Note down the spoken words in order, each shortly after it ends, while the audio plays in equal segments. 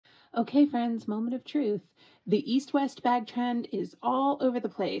Okay, friends, moment of truth. The East-West bag trend is all over the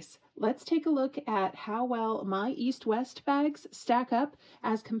place. Let's take a look at how well my East-West bags stack up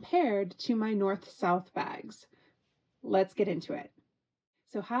as compared to my North-South bags. Let's get into it.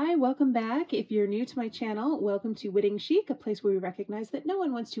 So hi, welcome back. If you're new to my channel, welcome to Witting Chic, a place where we recognize that no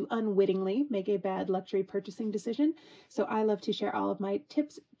one wants to unwittingly make a bad luxury purchasing decision. So I love to share all of my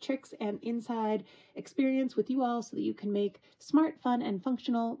tips, tricks, and inside experience with you all so that you can make smart, fun, and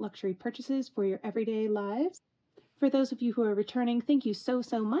functional luxury purchases for your everyday lives. For those of you who are returning, thank you so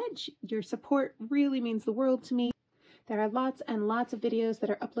much. Your support really means the world to me. There are lots and lots of videos that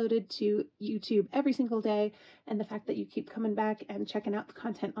are uploaded to YouTube every single day, and the fact that you keep coming back and checking out the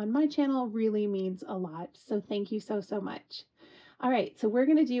content on my channel really means a lot. So thank you so much. All right, so we're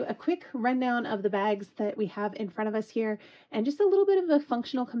going to do a quick rundown of the bags that we have in front of us here, and just a little bit of a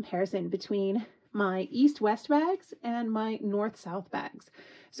functional comparison between my East-West bags and my North-South bags.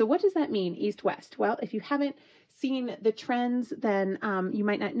 So what does that mean, East-West? Well, if you haven't seen the trends, then you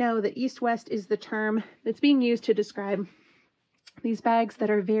might not know that East-West is the term that's being used to describe these bags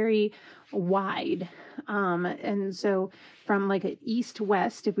that are very wide. And so from like an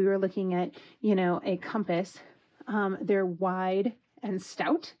East-West, if we were looking at, you know, a compass, they're wide and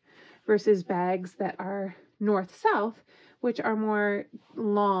stout versus bags that are North-South, which are more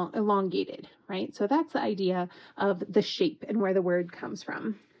elongated, right? So that's the idea of the shape and where the word comes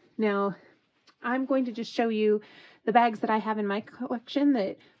from. Now, I'm going to just show you the bags that I have in my collection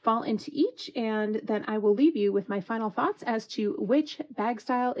that fall into each, and then I will leave you with my final thoughts as to which bag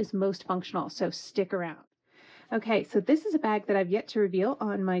style is most functional, so stick around. Okay, so this is a bag that I've yet to reveal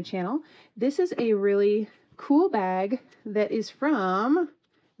on my channel. This is a really cool bag that is from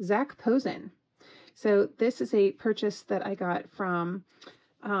Zac Posen. So this is a purchase that I got from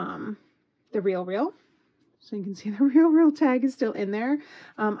The Real. So you can see the Real tag is still in there.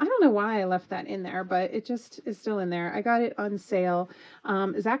 I don't know why I left that in there, but it just is still in there. I got it on sale.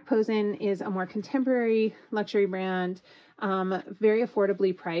 Zac Posen is a more contemporary luxury brand, very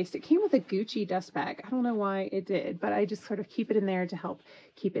affordably priced. It came with a Gucci dust bag. I don't know why it did, but I just sort of keep it in there to help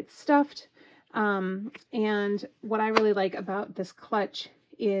keep it stuffed. And what I really like about this clutch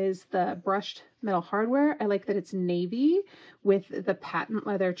is the brushed metal hardware. I like that it's navy with the patent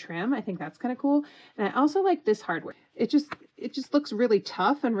leather trim. I think that's kind of cool. And I also like this hardware. It just looks really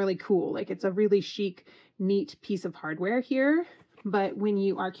tough and really cool. Like it's a really chic, neat piece of hardware here. But when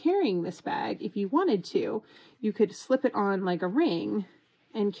you are carrying this bag, if you wanted to, you could slip it on like a ring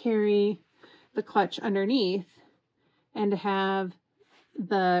and carry the clutch underneath and have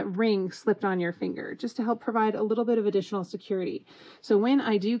the ring slipped on your finger just to help provide a little bit of additional security. So when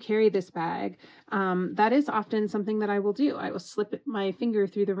I do carry this bag, that is often something that I will do. I will slip my finger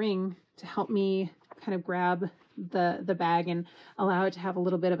through the ring to help me kind of grab the bag and allow it to have a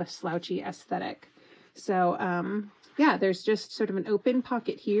little bit of a slouchy aesthetic. So yeah, there's just sort of an open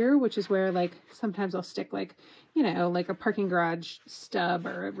pocket here, which is where like sometimes I'll stick like, you know, like a parking garage stub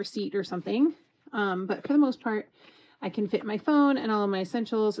or a receipt or something. But for the most part, I can fit my phone and all of my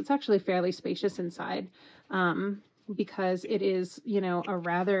essentials. It's actually fairly spacious inside because it is, you know, a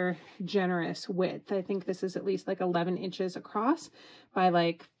rather generous width. I think this is at least like 11 inches across by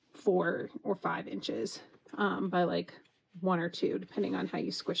like 4 or 5 inches by like 1 or 2, depending on how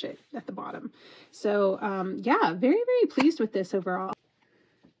you squish it at the bottom. So yeah, very pleased with this overall.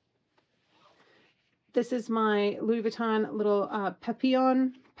 This is my Louis Vuitton little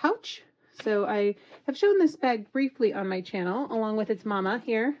papillon pouch. So I have shown this bag briefly on my channel along with its mama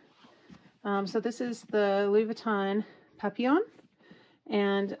here. So this is the Louis Vuitton Papillon,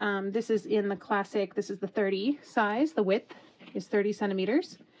 and this is in the classic, this is the 30 size. The width is 30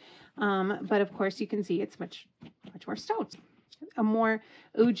 centimeters. But of course you can see it's much more stout. A more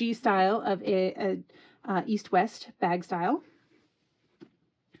OG style of a East-West bag style.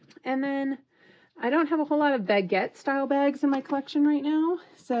 And then I don't have a whole lot of baguette style bags in my collection right now.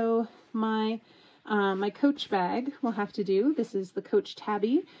 So my Coach bag will have to do. This is the Coach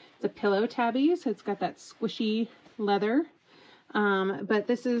tabby. It's a pillow tabby, so it's got that squishy leather. But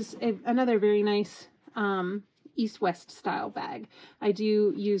this is another very nice East-West style bag. I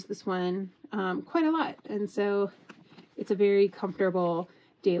do use this one quite a lot, and so it's a very comfortable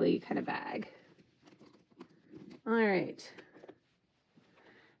daily kind of bag. All right.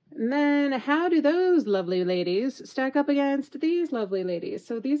 And then how do those lovely ladies stack up against these lovely ladies?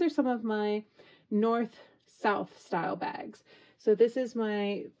 So these are some of my North-South style bags. So this is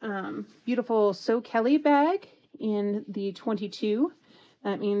my beautiful So Kelly bag in the 22.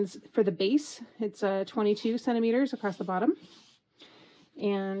 That means for the base, it's 22 centimeters across the bottom.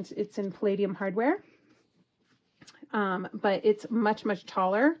 And it's in palladium hardware. but it's much, much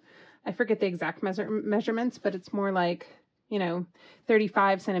taller. I forget the exact measurements, but it's more like,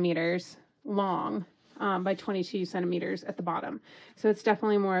 35 centimeters long by 22 centimeters at the bottom. So it's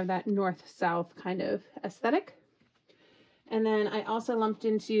definitely more of that north-south kind of aesthetic. And then I also lumped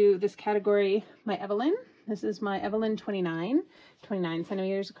into this category my Evelyne. This is my Evelyne 29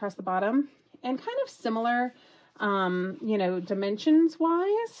 centimeters across the bottom, and kind of similar, dimensions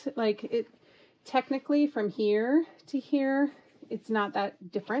wise. Like it technically from here to here, it's not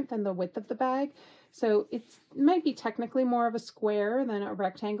that different than the width of the bag. So it might be technically more of a square than a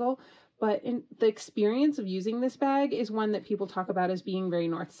rectangle, but in the experience of using this bag is one that people talk about as being very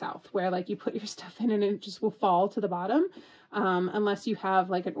north-south, where like you put your stuff in and it just will fall to the bottom, unless you have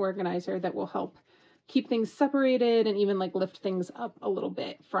like an organizer that will help keep things separated and even like lift things up a little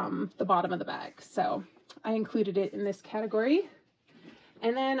bit from the bottom of the bag. So I included it in this category.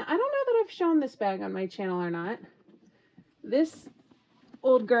 And then I don't know that I've shown this bag on my channel or not. This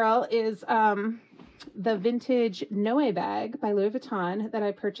old girl is the vintage Noe bag by Louis Vuitton that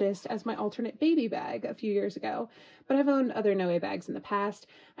I purchased as my alternate baby bag a few years ago. But I've owned other Noe bags in the past.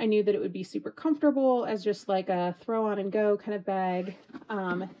 I knew that it would be super comfortable as just like a throw on and go kind of bag.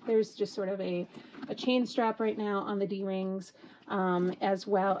 There's just sort of a chain strap right now on the D-rings, as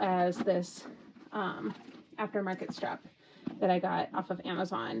well as this aftermarket strap that I got off of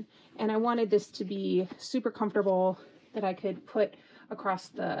Amazon. And I wanted this to be super comfortable, that I could put across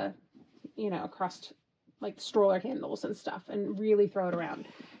the, across like stroller handles and stuff and really throw it around.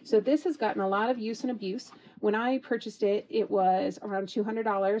 So this has gotten a lot of use and abuse. When I purchased it, it was around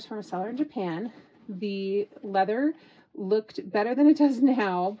 $200 from a seller in Japan. The leather looked better than it does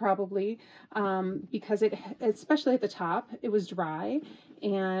now, probably, because it, especially at the top, it was dry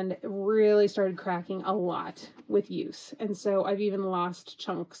and really started cracking a lot with use. And so I've even lost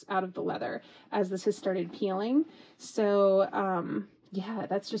chunks out of the leather as this has started peeling. So, yeah,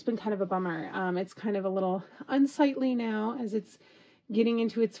 that's just been kind of a bummer. It's kind of a little unsightly now as it's getting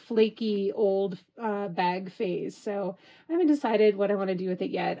into its flaky old bag phase. So I haven't decided what I want to do with it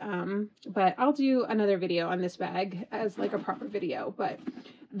yet. But I'll do another video on this bag as like a proper video. But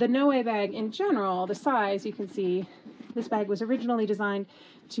the Noe bag in general, the size, you can see this bag was originally designed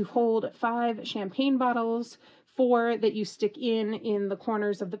to hold 5 champagne bottles, 4 that you stick in the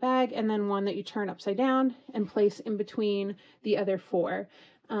corners of the bag, and then 1 that you turn upside down and place in between the other 4.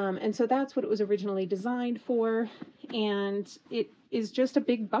 And so that's what it was originally designed for. And it is just a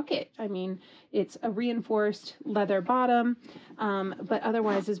big bucket. I mean, it's a reinforced leather bottom, but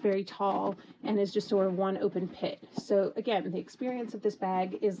otherwise is very tall and is just sort of one open pit. So again, the experience of this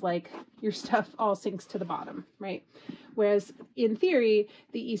bag is like your stuff all sinks to the bottom, right? Whereas in theory,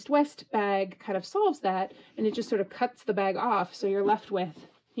 the East-West bag kind of solves that, and it just sort of cuts the bag off. So you're left with,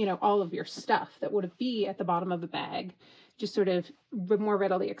 all of your stuff that would be at the bottom of the bag, just sort of more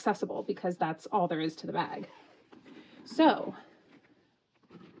readily accessible because that's all there is to the bag. So,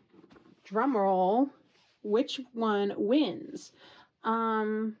 drum roll, which one wins?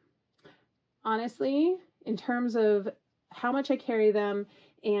 Honestly, in terms of how much I carry them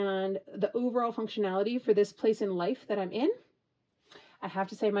and the overall functionality for this place in life that I'm in, I have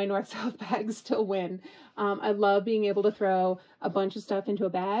to say my north-south bags still win. I love being able to throw a bunch of stuff into a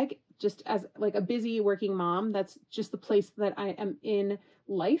bag. Just as like a busy working mom, that's just the place that I am in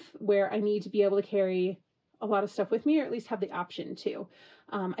life, where I need to be able to carry a lot of stuff with me, or at least have the option to.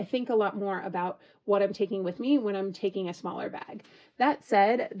 I think a lot more about what I'm taking with me when I'm taking a smaller bag. That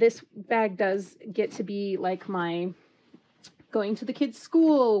said, this bag does get to be like my going to the kids'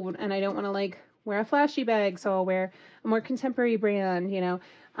 school, and I don't want to like wear a flashy bag, so I'll wear a more contemporary brand,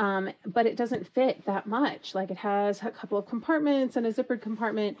 but it doesn't fit that much. Like it has a couple of compartments and a zippered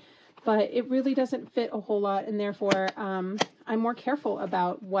compartment, but it really doesn't fit a whole lot, and therefore I'm more careful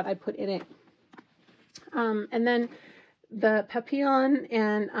about what I put in it. And then the papillon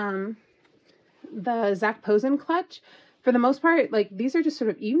and the Zac Posen clutch, for the most part, like these are just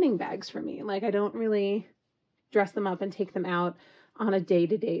sort of evening bags for me. Like I don't really dress them up and take them out on a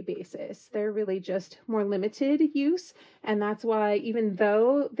day-to-day basis. They're really just more limited use. And that's why, even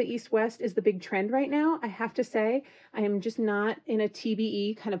though the East-West is the big trend right now, I have to say I am just not in a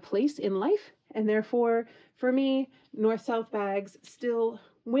TBE kind of place in life. And therefore, for me, North-South bags still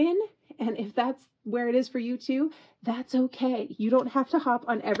win. And if that's where it is for you too, that's okay. You don't have to hop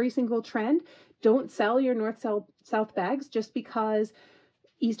on every single trend. Don't sell your North-South bags just because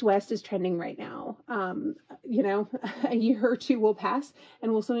East-West is trending right now. A year or two will pass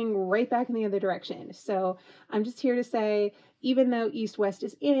and we'll swing right back in the other direction. So I'm just here to say, even though East-West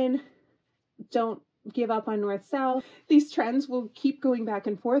is in, don't give up on North-South. These trends will keep going back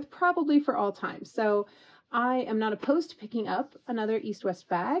and forth, probably for all time. So I am not opposed to picking up another East-West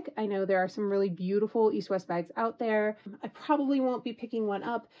bag. I know there are some really beautiful East-West bags out there. I probably won't be picking one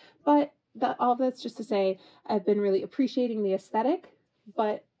up, but all that's just to say I've been really appreciating the aesthetic,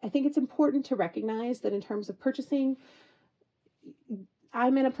 but I think it's important to recognize that in terms of purchasing,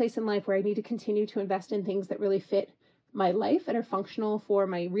 I'm in a place in life where I need to continue to invest in things that really fit my life and are functional for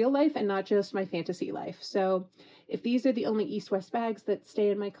my real life and not just my fantasy life. So if these are the only East-West bags that stay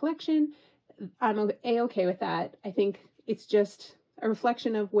in my collection, I'm a-okay with that. I think it's just a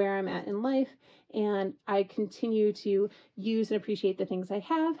reflection of where I'm at in life, and I continue to use and appreciate the things I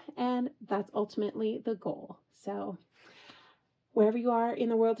have, and that's ultimately the goal. So wherever you are in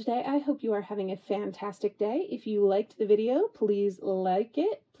the world today, I hope you are having a fantastic day. If you liked the video, please like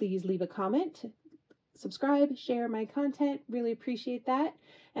it. Please leave a comment, subscribe, share my content. Really appreciate that.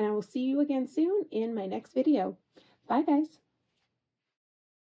 And I will see you again soon in my next video. Bye, guys.